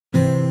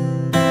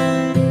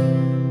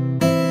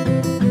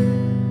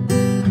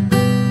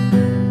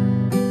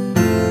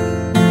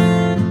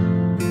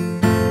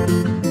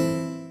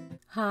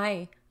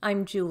Hi,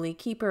 I'm Julie,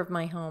 keeper of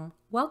my home.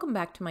 Welcome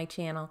back to my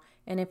channel,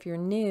 and if you're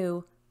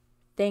new,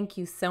 thank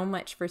you so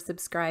much for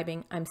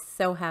subscribing. I'm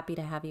so happy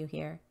to have you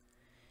here.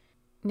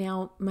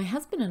 Now, my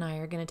husband and I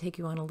are going to take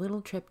you on a little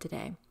trip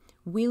today.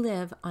 We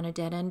live on a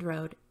dead-end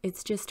road.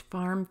 It's just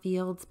farm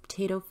fields,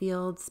 potato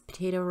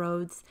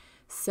roads.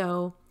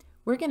 So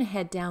we're going to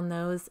head down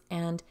those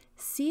and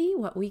see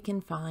what we can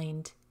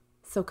find.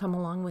 So come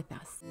along with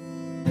us.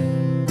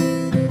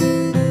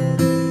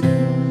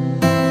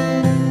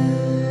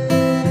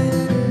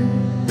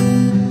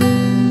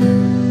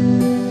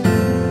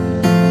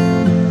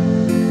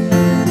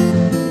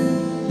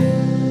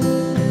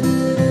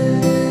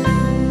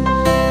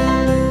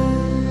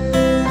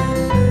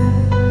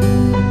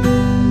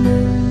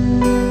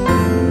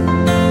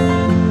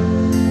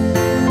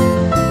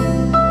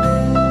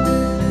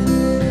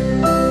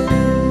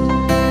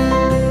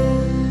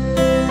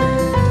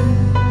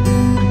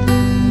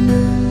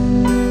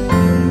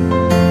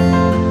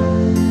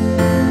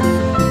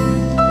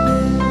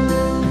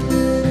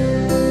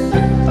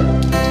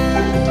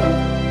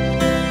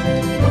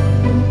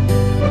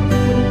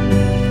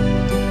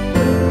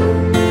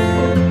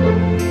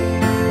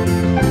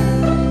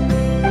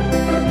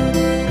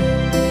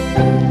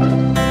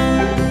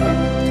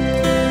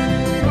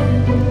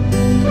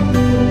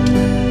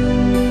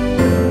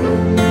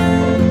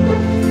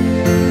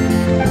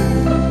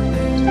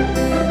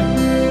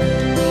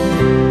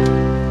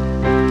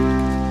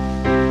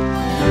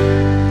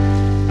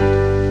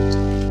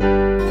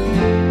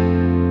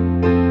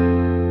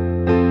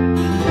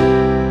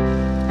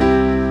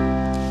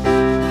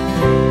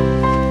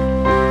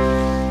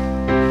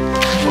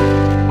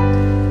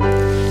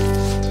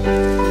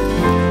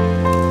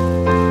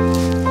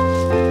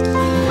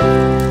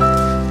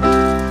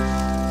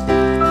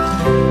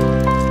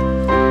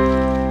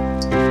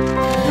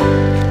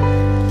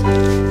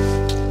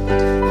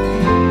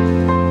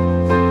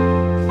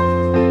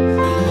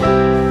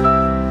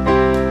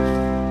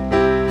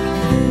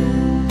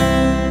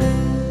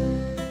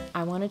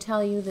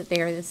 Tell you that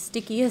they are the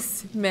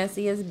stickiest,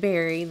 messiest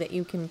berry that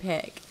you can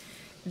pick.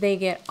 They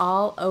get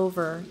all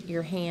over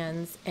your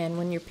hands, and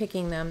when you're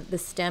picking them, the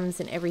stems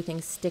and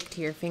everything stick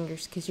to your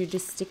fingers because you're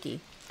just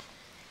sticky.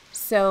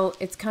 So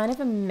it's kind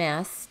of a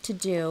mess to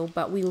do,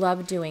 but we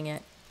love doing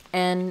it.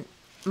 And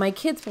my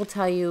kids will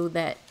tell you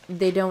that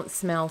they don't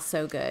smell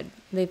so good.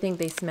 They think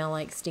they smell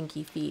like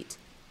stinky feet.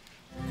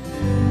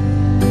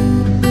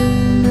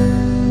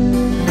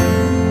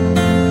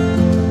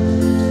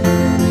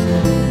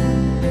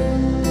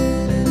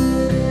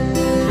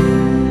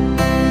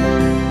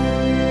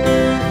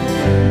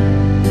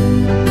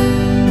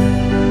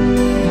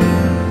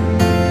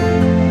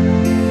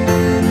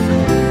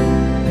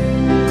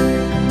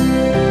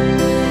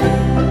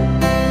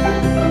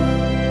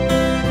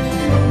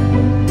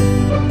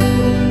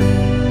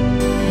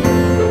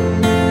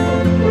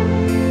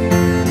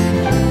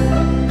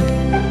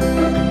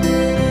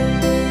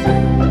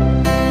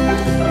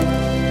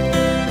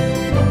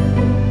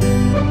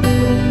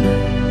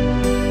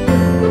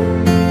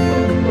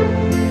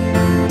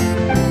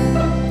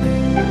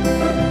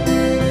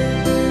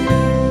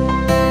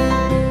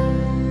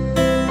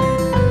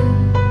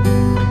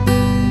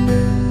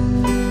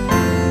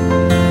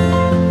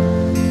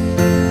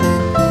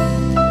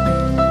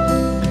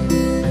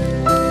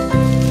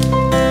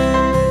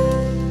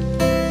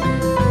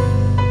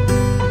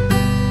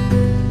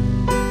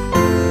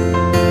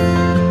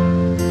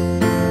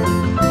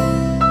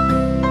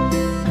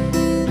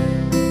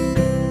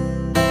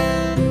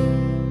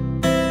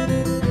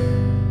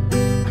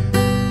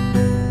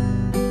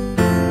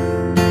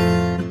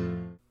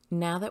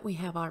 Now that we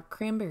have our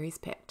cranberries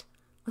picked,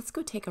 let's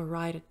go take a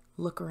ride,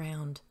 look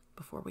around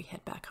before we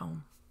head back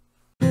home.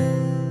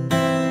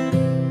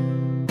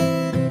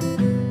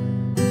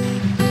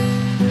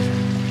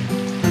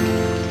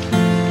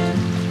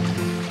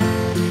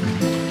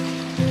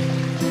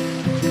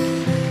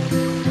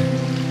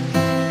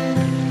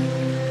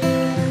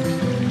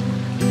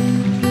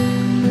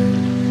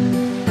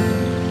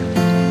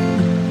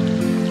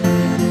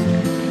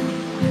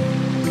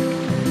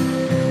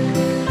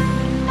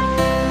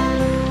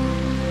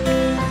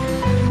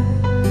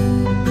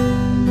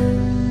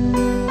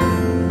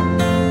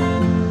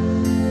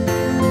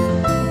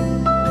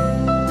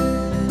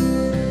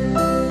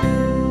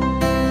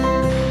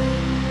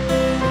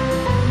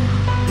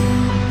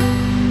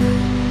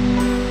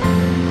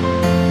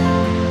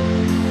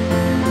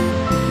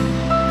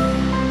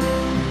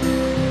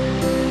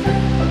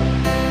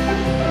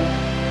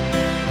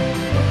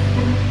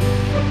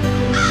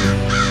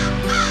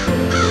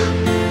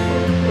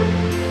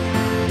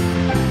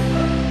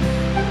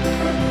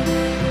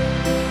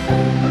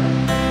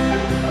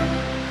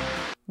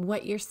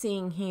 What you're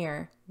seeing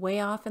here, way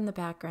off in the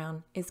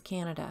background, is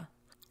Canada.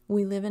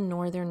 We live in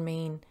northern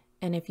Maine,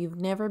 and if you've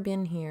never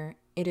been here,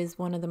 it is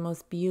one of the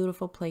most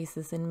beautiful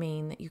places in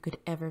Maine that you could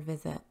ever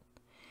visit.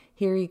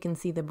 Here you can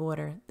see the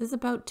border. This is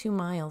about 2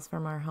 miles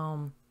from our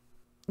home.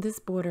 This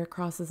border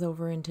crosses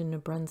over into New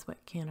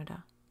Brunswick,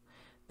 Canada.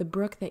 The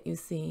brook that you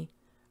see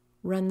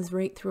runs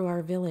right through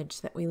our village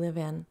that we live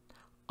in.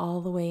 all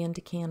the way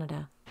into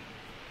Canada.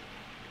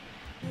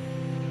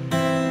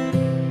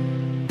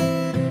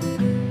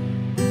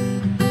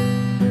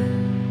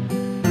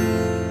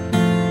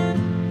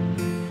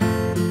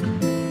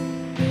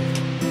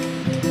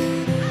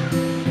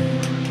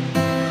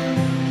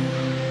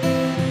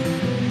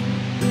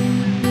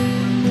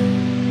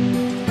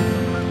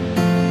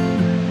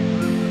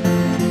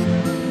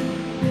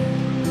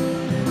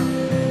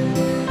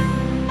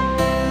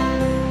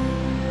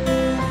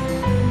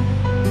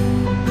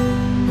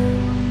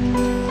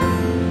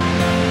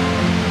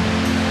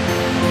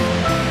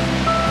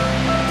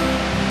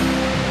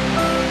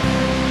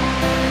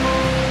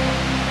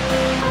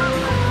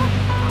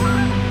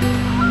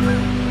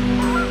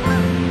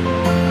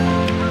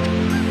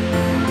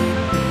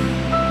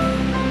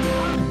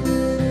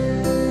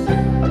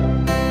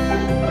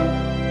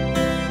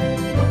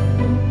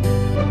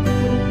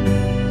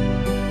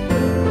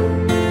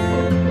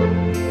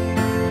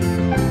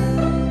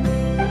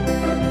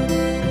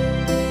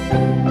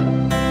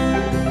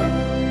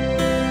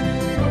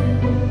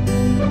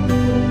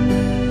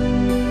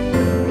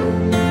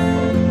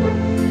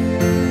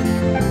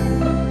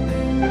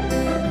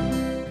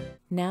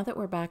 Now that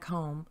we're back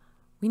home,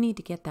 we need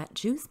to get that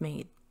juice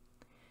made.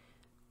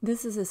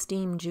 This is a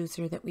steam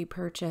juicer that we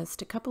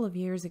purchased a couple of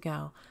years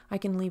ago. I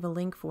can leave a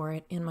link for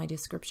it in my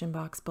description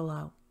box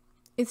below.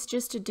 It's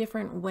just a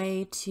different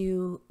way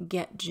to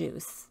get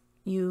juice.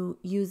 You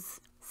use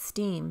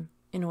steam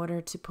in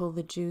order to pull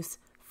the juice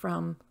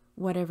from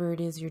whatever it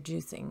is you're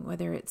juicing,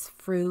 whether it's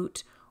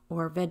fruit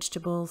or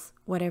vegetables,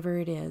 whatever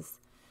it is.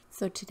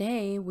 So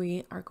today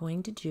we are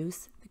going to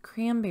juice the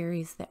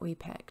cranberries that we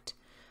picked.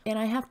 And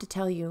I have to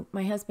tell you,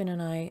 my husband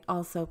and I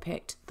also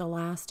picked the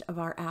last of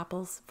our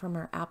apples from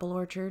our apple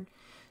orchard.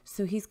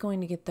 So he's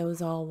going to get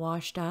those all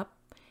washed up,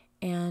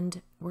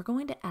 and we're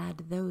going to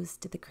add those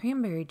to the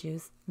cranberry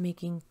juice,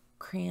 making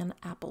cran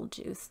apple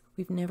juice.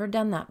 We've never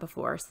done that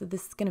before, so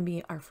this is going to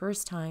be our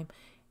first time.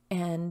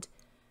 And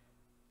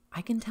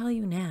I can tell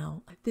you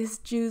now, this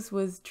juice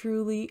was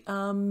truly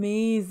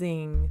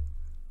amazing.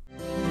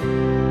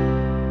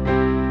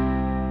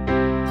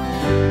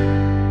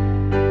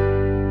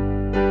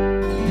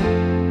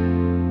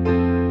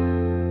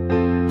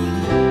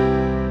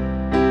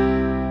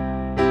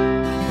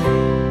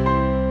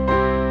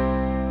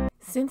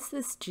 Since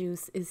this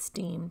juice is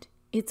steamed,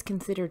 it's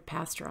considered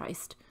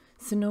pasteurized,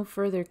 so no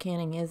further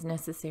canning is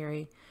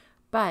necessary.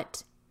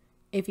 But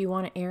if you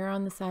want to err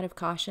on the side of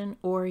caution,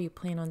 or you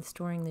plan on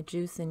storing the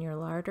juice in your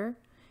larder,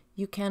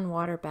 you can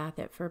water bath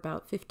it for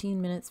about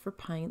 15 minutes for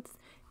pints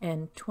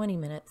and 20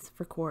 minutes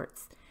for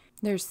quarts.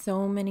 There's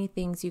so many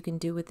things you can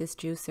do with this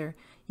juicer.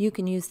 You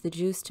can use the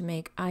juice to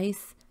make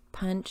ice,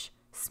 punch,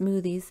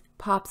 smoothies,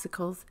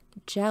 popsicles,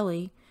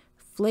 jelly,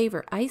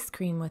 flavor ice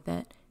cream with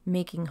it,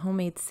 making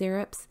homemade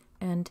syrups,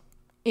 and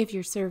if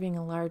you're serving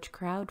a large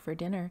crowd for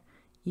dinner,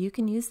 you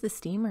can use the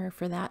steamer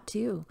for that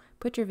too.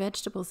 Put your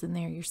vegetables in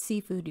there, your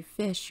seafood, your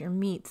fish, your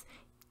meats.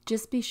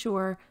 Just be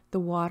sure the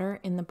water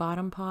in the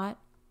bottom pot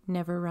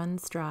never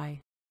runs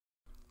dry.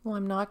 Well,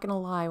 I'm not going to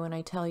lie when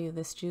I tell you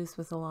this juice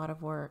was a lot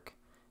of work,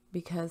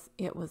 because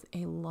it was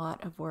a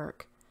lot of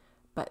work,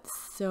 but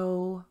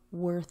so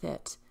worth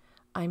it.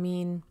 I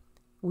mean,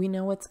 we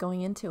know what's going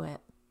into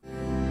it.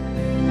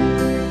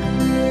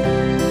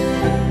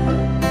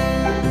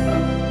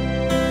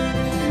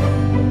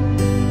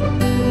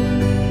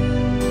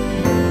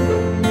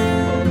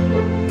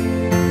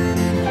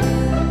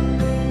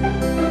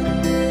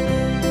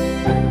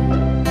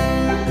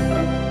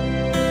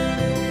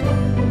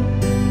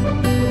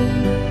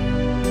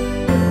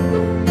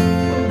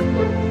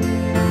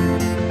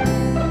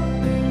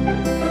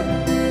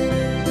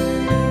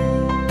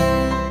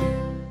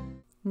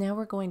 Now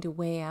we're going to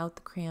weigh out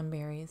the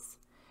cranberries.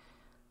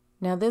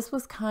 Now this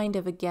was kind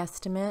of a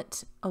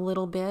guesstimate a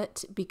little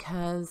bit,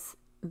 because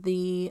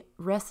the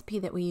recipe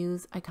that we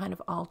use I kind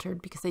of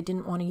altered because I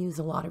didn't want to use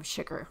a lot of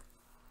sugar.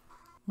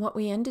 What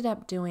we ended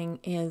up doing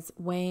is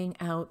weighing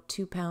out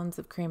 2 pounds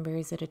of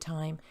cranberries at a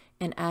time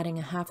and adding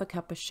a half a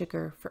cup of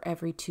sugar for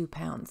every 2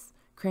 pounds.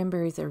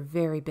 Cranberries are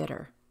very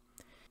bitter.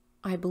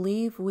 I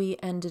believe we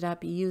ended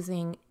up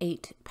using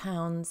 8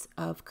 pounds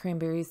of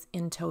cranberries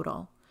in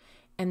total.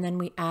 And then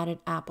we added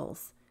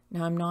apples.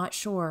 Now I'm not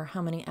sure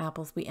how many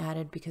apples we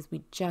added because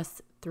we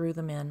just threw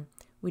them in.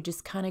 We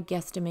just kind of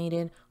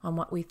guesstimated on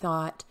what we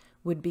thought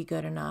would be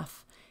good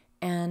enough.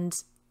 And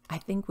I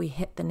think we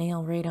hit the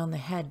nail right on the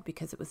head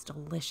because it was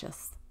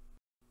delicious.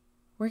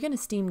 We're going to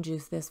steam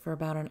juice this for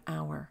about an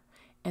hour.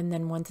 And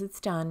then once it's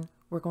done,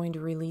 we're going to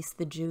release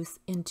the juice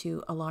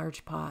into a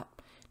large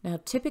pot. Now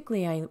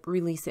typically I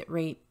release it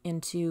right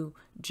into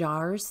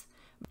jars,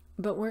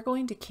 but we're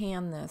going to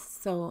can this.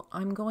 So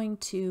I'm going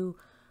to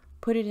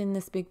put it in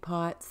this big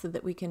pot so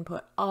that we can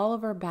put all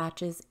of our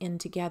batches in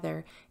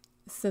together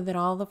so that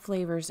all the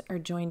flavors are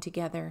joined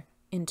together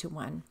into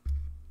one.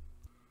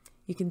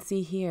 You can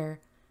see here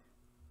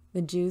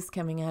the juice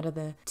coming out of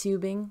the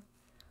tubing.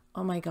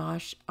 Oh my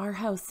gosh, our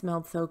house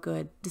smelled so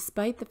good,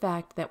 despite the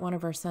fact that one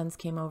of our sons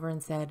came over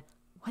and said,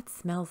 "What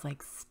smells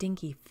like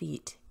stinky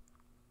feet?"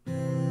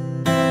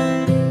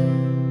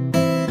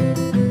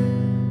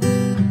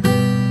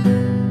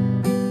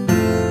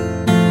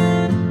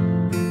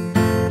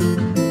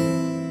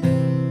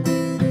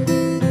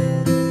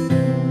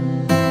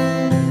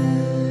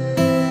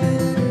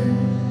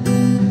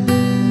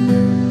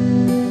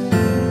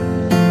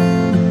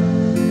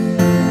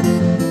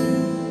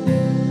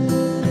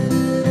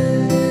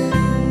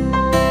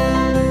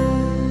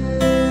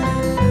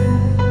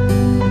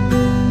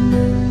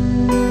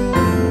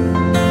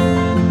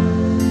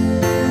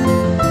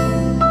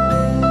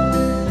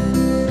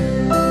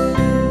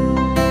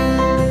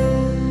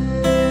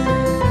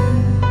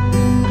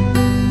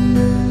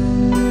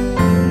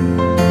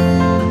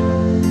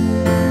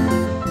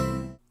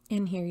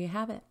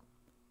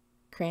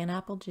 Cran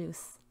apple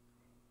juice.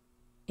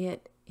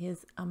 It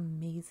is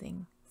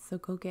amazing. So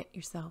go get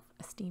yourself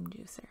a steam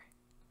juicer.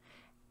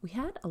 We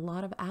had a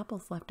lot of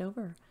apples left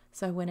over,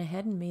 so I went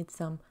ahead and made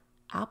some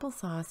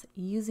applesauce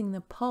using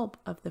the pulp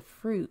of the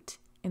fruit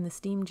in the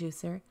steam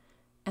juicer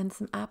and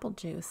some apple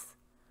juice.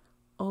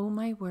 Oh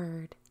my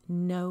word,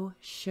 no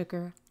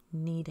sugar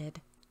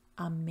needed.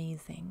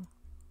 Amazing.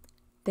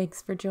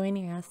 Thanks for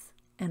joining us,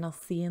 and I'll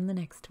see you in the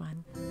next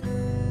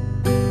one.